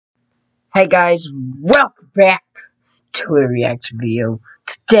Hey guys, welcome back to a reaction video.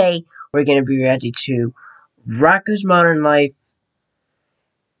 Today, we're going to be reacting to Rocko's Modern Life,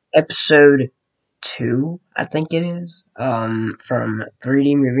 episode 2, I think it is, from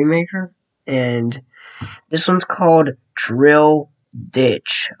 3D Movie Maker, and this one's called Drill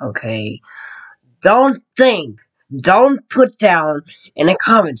Ditch, okay? Don't put down in the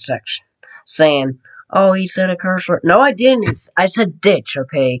comment section saying, oh, he said a curse word. No, I didn't. I said ditch,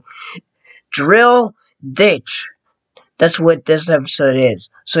 okay? Drill Ditch. That's what this episode is.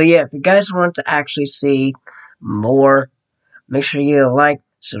 So yeah, if you guys want to actually see more, make sure you like,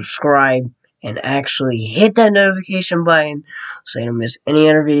 subscribe, and actually hit that notification button so you don't miss any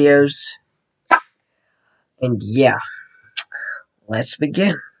other videos. And yeah, let's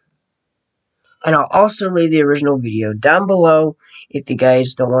begin. And I'll also leave the original video down below if you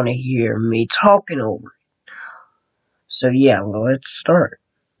guys don't want to hear me talking over it. So yeah, well, let's start.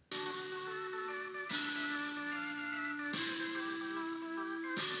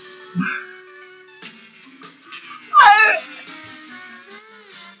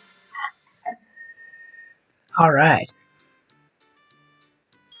 Alright.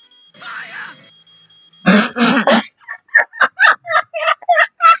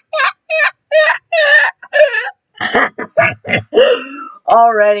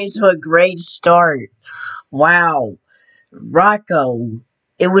 Already to a great start. Wow. Rocko,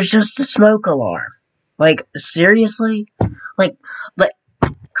 it was just a smoke alarm. Like, seriously? Like,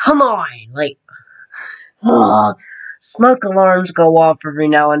 come on. Uh, Smoke alarms go off every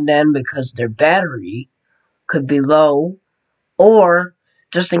now and then because their battery could be low, or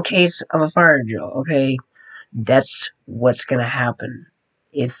just in case of a fire drill, okay? That's what's gonna happen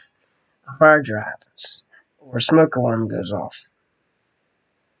if a fire drill happens, or a smoke alarm goes off.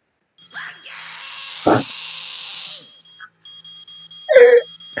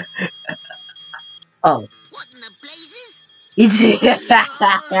 Oh. What in the blazes?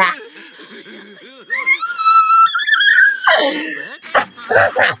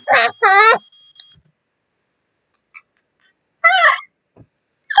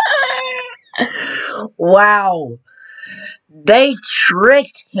 Wow. They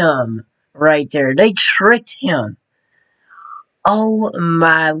tricked him right there. They tricked him. Oh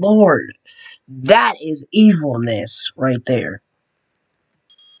my lord. That is evilness right there.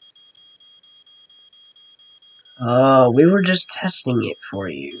 Oh, we were just testing it for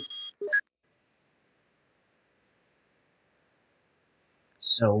you.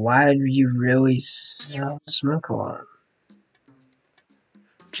 So why do you really sell the smoke alarm?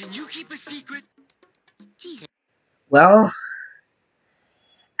 Can you keep a secret? Well,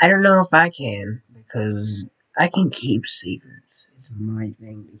 I don't know if I can, because I can keep secrets. It's my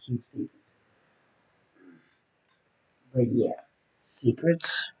thing to keep secrets. But yeah,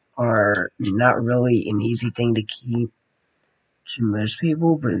 secrets are not really an easy thing to keep to most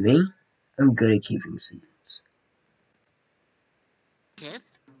people, but me, I'm good at keeping secrets. Kev?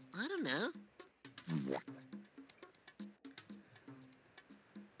 I don't know.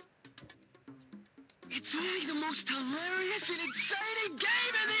 It's only the most hilarious and exciting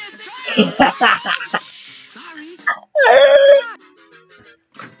game in the entire world! Sorry.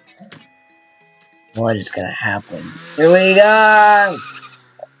 What is gonna happen? Here we go!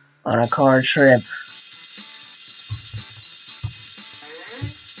 On a car trip.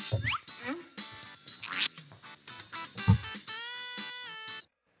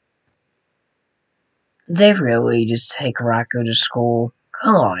 Did they really just take Rocko to school?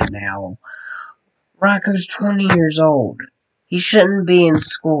 Come on now. Rocko's 20 years old. He shouldn't be in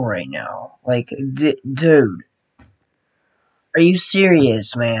school right now. Like, dude. Are you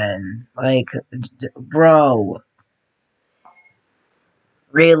serious, man? Like, bro.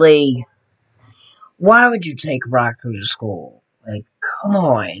 Really? Why would you take Rocko to school? Like, come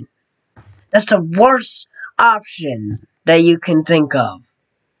on. That's the worst option that you can think of.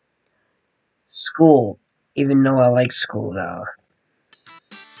 School. Even though I like school, though.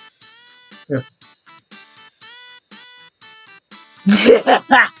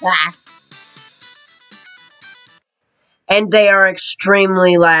 And they are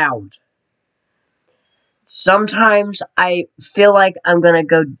extremely loud. Sometimes I feel like I'm gonna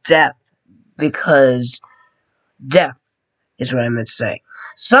go deaf because deaf is what I meant to say.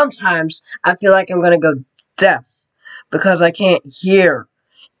 Sometimes I feel like I'm gonna go deaf because I can't hear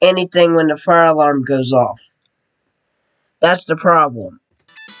anything when the fire alarm goes off. That's the problem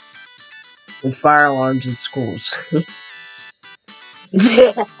with fire alarms in schools.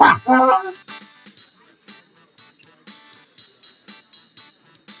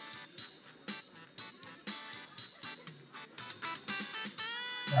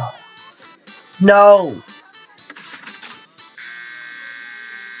 No!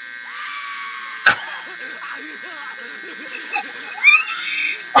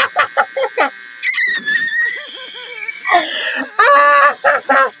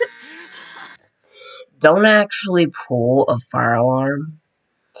 Don't actually pull a fire alarm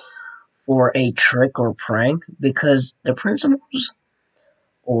for a trick or prank because the principals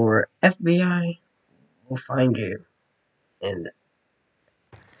or FBI will find you. And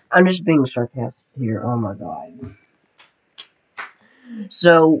I'm just being sarcastic here. Oh my god.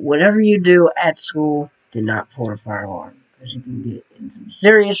 So, whatever you do at school, do not pull a fire alarm because you can get in some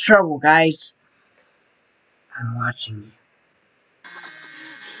serious trouble, guys. I'm watching you.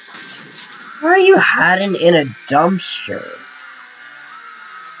 Why are you hiding in a dumpster?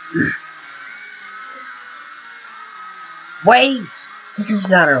 Wait! This is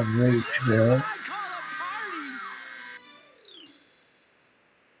not a root drill.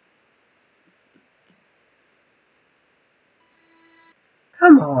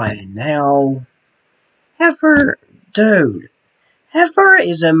 Come on now. Heifer, dude. Heifer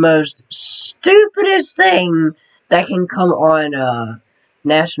is the most stupidest thing that can come on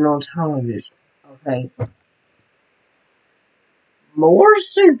national television. Okay? More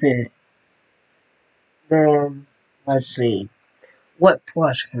stupid than, let's see, what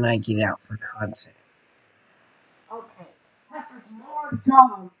plush can I get out for content? Okay, Heifer's more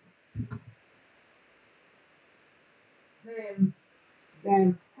dumb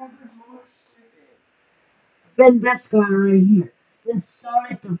than, Heifer's more stupid than this guy right here. Than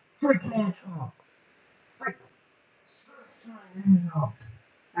Sonic the freaking Hedgehog. Freaking Sonic the Hedgehog.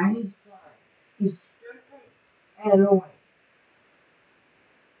 I hate Sonic. He's stupid and annoying.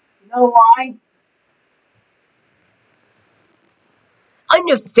 You know why? I'm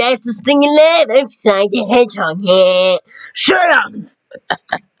the fastest thing alive. I'm Sonic the Hedgehog. Yeah. Shut up!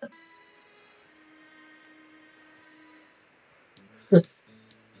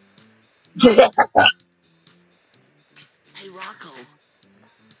 Hey, Rocco.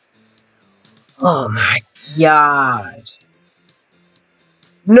 Oh my god.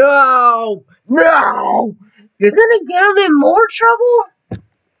 No! No! You're gonna get him in more trouble?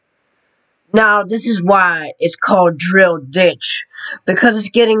 Now, this is why it's called drill ditch. Because it's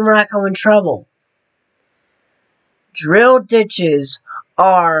getting Rocco in trouble. Drill ditches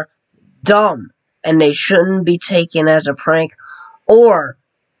are dumb. And they shouldn't be taken as a prank or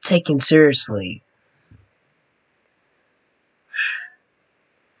taken seriously.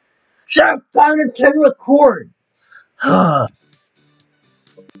 So find it to record.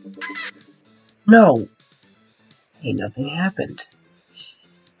 No. Hey, nothing happened.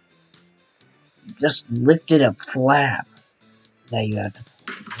 You just lifted a flap. Now you have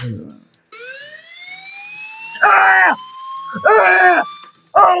to. Ah! Ah!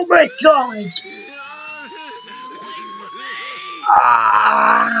 Oh my god!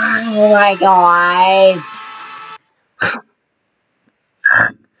 Ah! Oh my god!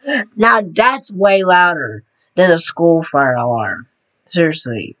 Now that's way louder than a school fire alarm.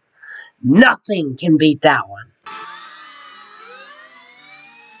 Seriously. Nothing can beat that one.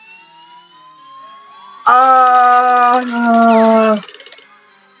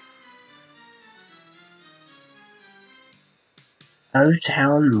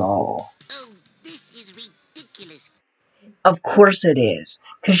 O-Town Mall. Oh, this is ridiculous. Of course it is.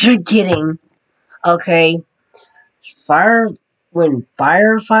 Because you're getting, okay, fire, when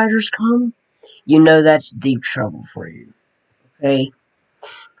firefighters come, you know that's deep trouble for you. Okay?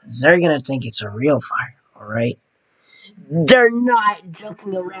 Because they're going to think it's a real fire, alright? They're not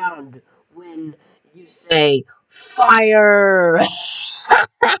joking around when you say, fire!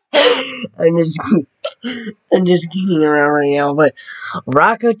 I'm just, I'm just kidding around right now, but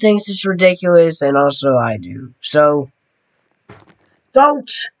Rocco thinks it's ridiculous, and also I do. So,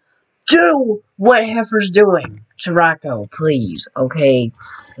 don't do what Heifer's doing to Rocco, please, okay?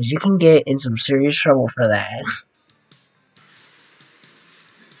 Because you can get in some serious trouble for that.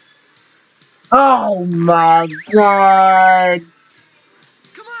 Oh my god!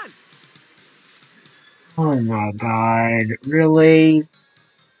 Come on. Oh my god, really?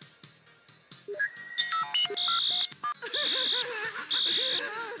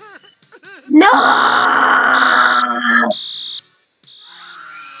 No!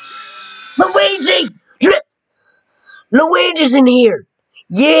 Luigi! Luigi's in here!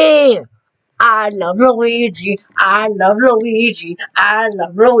 Yeah! I love Luigi! I love Luigi! I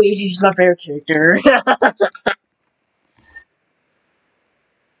love Luigi! He's my favorite character.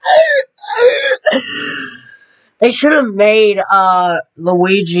 They should have made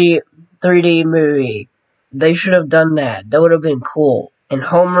Luigi 3D movie. They should have done that. That would have been cool. And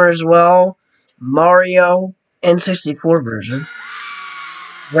Homer as well. Mario N64 version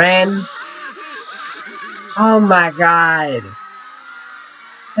ran. Oh my god.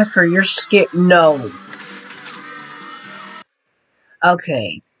 Heifer, you're scared. No.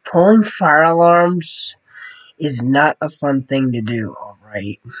 Okay. Pulling fire alarms is not a fun thing to do,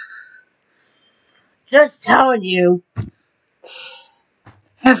 alright? Just telling you.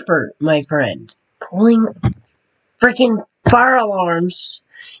 Heifer, my friend. Pulling freaking fire alarms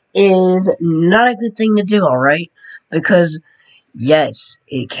is not a good thing to do, alright? Because, yes,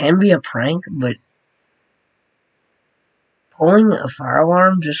 it can be a prank, but pulling a fire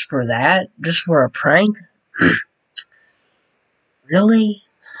alarm just for that? Just for a prank? Really?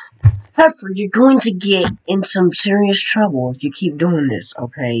 Heifer, you're going to get in some serious trouble if you keep doing this,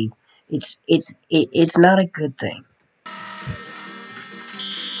 okay? It's not a good thing.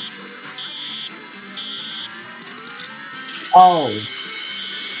 Oh.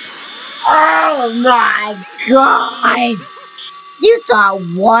 Oh my god! You thought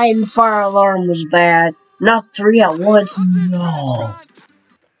one fire alarm was bad, not three at once? No.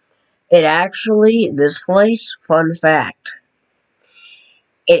 It actually, this place, fun fact,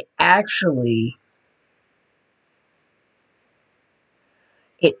 it actually,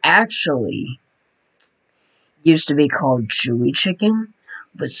 it actually used to be called chewy chicken,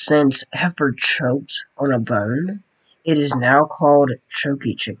 but since Heifer choked on a bone, it is now called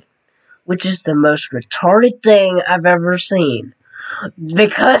choky chicken, which is the most retarded thing I've ever seen.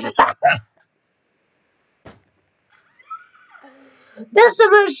 Because that's the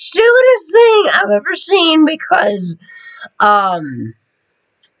most stupidest thing I've ever seen because, um,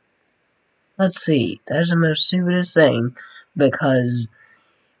 let's see, that's the most stupidest thing because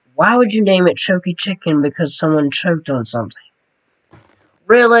why would you name it choky chicken because someone choked on something?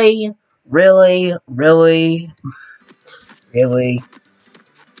 Really? Really? Really? Really?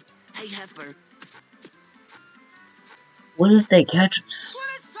 Hey, Heifer. What if they catch us? Put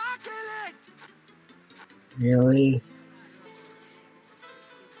a sock in it! Really?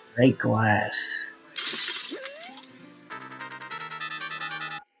 Break glass.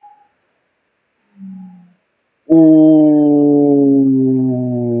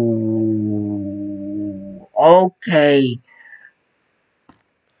 Ooh. Okay.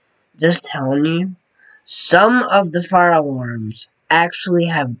 Just telling you. Some of the fire alarms actually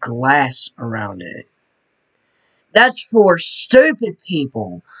have glass around it. That's for stupid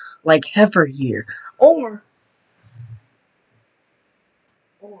people like Heifer here. Or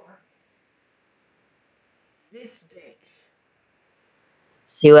this ditch.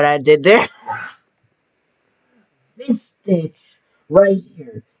 See what I did there? This ditch right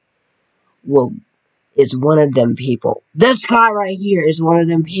here will is one of them people. This guy right here is one of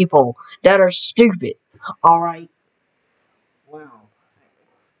them people that are stupid. Alright? Wow.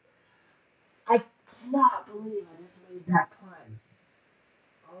 I cannot believe I just made that pun.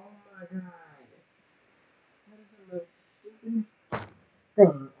 Oh my god. That is the most stupidest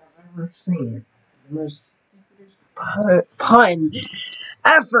thing I've ever seen. The most stupidest pun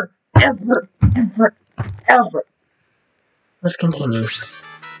ever. Let's continue.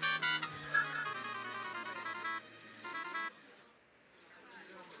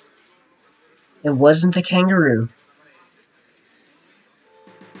 It wasn't the kangaroo.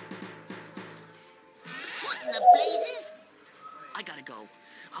 What in the blazes? I gotta go.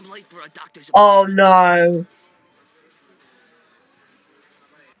 I'm late for a doctor's Oh appointment. no.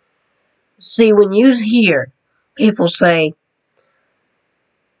 See, when you hear people say,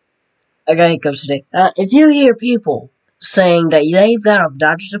 I got hiccups today. If you hear people saying that they've got a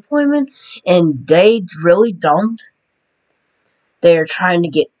doctor's appointment and they really don't, they're trying to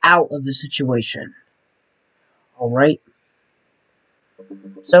get out of the situation. Alright?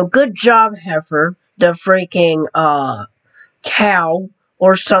 So good job, Heifer. The freaking, cow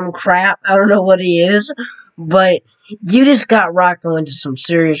or some crap. I don't know what he is. But you just got Rocko into some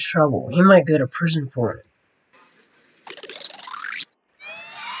serious trouble. He might go to prison for it.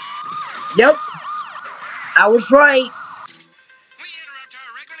 Yep, I was right. We interrupt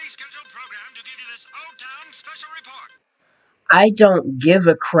our regularly scheduled program to give you this Old Town special report. I don't give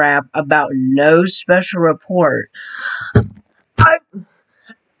a crap about no special report. I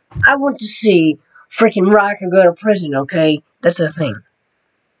I want to see freaking Rocko go to prison, okay? That's the thing.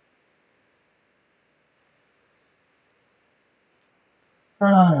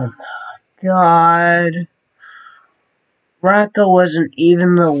 Oh my god. Rocko wasn't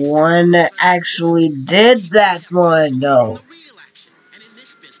even the one that actually did that one, From though. the real action. And in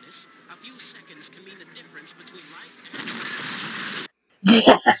this business, a few seconds can mean the difference between life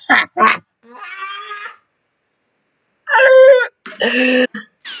and...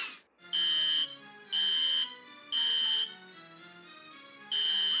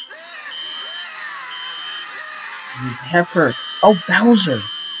 Jeez, Heifer. Oh, Bowser.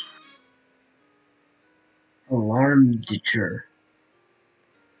 Alarm ditcher.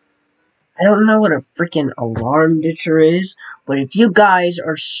 I don't know what a freaking alarm ditcher is, but if you guys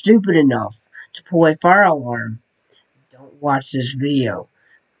are stupid enough to pull a fire alarm, don't watch this video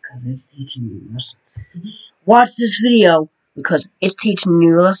because it's teaching you lessons. Watch this video because it's teaching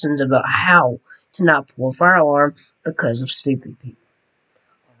you lessons about how to not pull a fire alarm because of stupid people.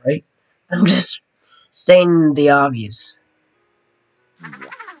 Alright? I'm just stating the obvious.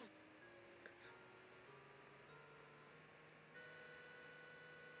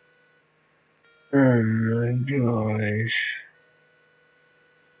 Oh my gosh.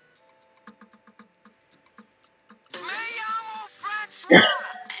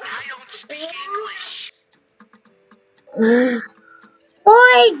 I don't speak English.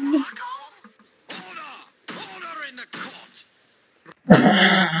 Boys! Order in the court.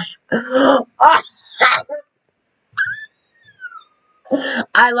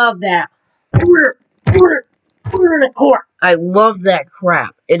 I love that. Order in the court. I love that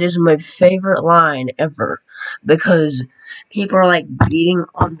crap. It is my favorite line ever because people are like beating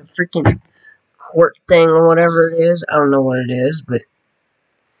on the freaking court thing or whatever it is. I don't know what it is, but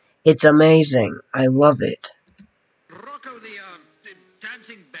it's amazing. I love it. Rocco the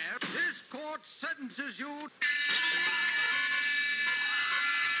dancing bear. This court sentences you.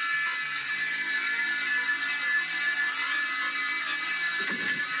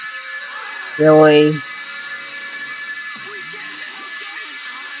 Really?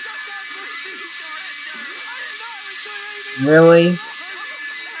 Really?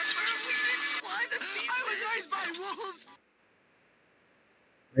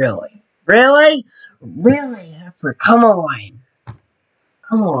 Really? Really? Really, Heifer? Come on.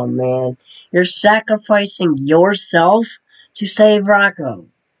 Come on, man. You're sacrificing yourself to save Rocco.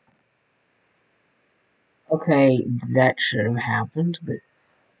 Okay, that should have happened, but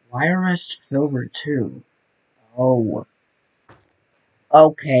why arrest Filbert too? Oh.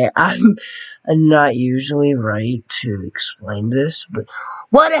 Okay, I'm not usually right to explain this, but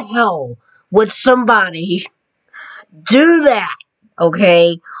what the hell would somebody do that?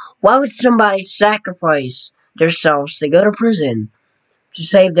 Okay? Why would somebody sacrifice themselves to go to prison to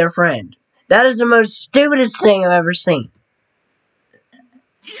save their friend? That is the most stupidest thing I've ever seen.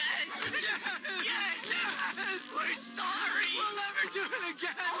 Yes! We're sorry! We'll never do it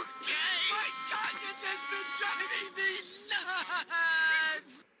again! Okay! My conscience has been driving me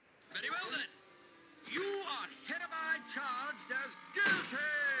nuts! Very well then. You are hereby charged as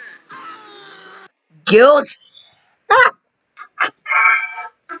guilty! Guilt?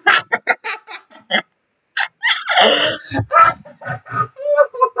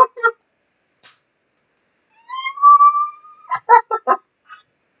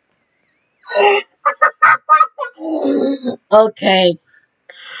 Okay.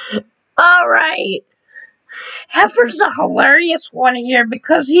 Alright. Heifer's a hilarious one here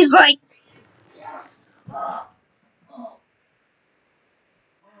because he's like,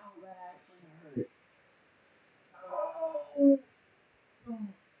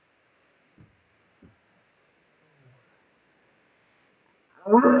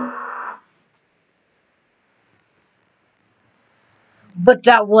 but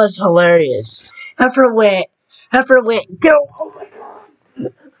that was hilarious. Heifer went, go. Oh my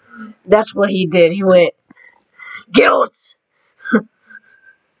god. That's what he did. He went, guilt.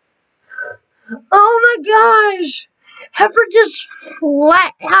 Oh my gosh. Heifer just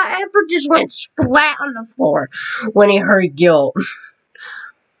went splat on the floor when he heard guilt.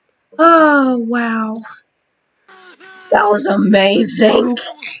 Oh, wow. That was amazing. Let's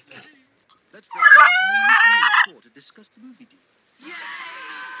break the ice and then meet me at court to discuss the movie deal. Yay!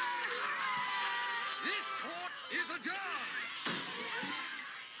 This court is adjourned!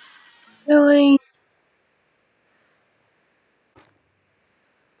 Really?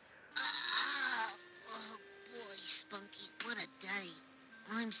 Oh boy, Spunky, what a day.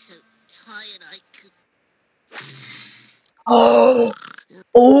 I'm so tired I could... Oh.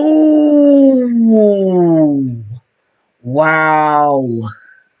 Oh. Wow.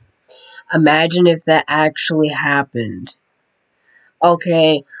 Imagine if that actually happened.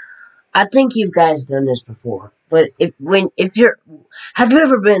 Okay, I think you guys done this before. But if you're have you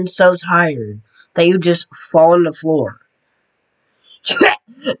ever been so tired that you just fall on the floor?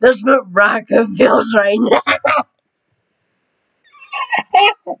 That's what Rocco feels right now.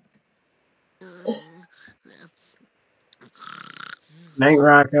 Night,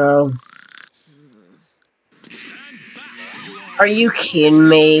 Rocco. Are you kidding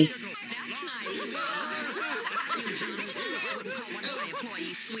me?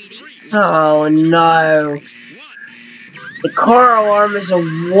 Oh no. The car alarm is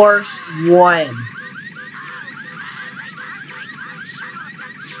the worst one.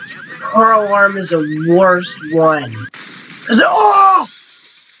 The car alarm is the worst one. Cause oh,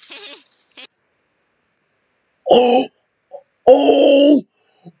 oh, oh.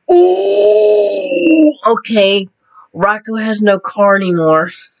 Okay, Rocco has no car anymore.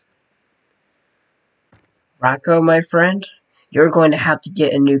 Rocco, my friend, you're going to have to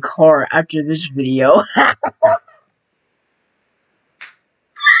get a new car after this video.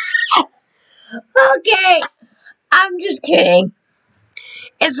 Okay, I'm just kidding.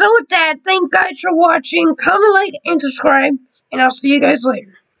 And so with that, thank you guys for watching. Comment, like, and subscribe. And I'll see you guys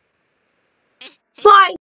later. Bye.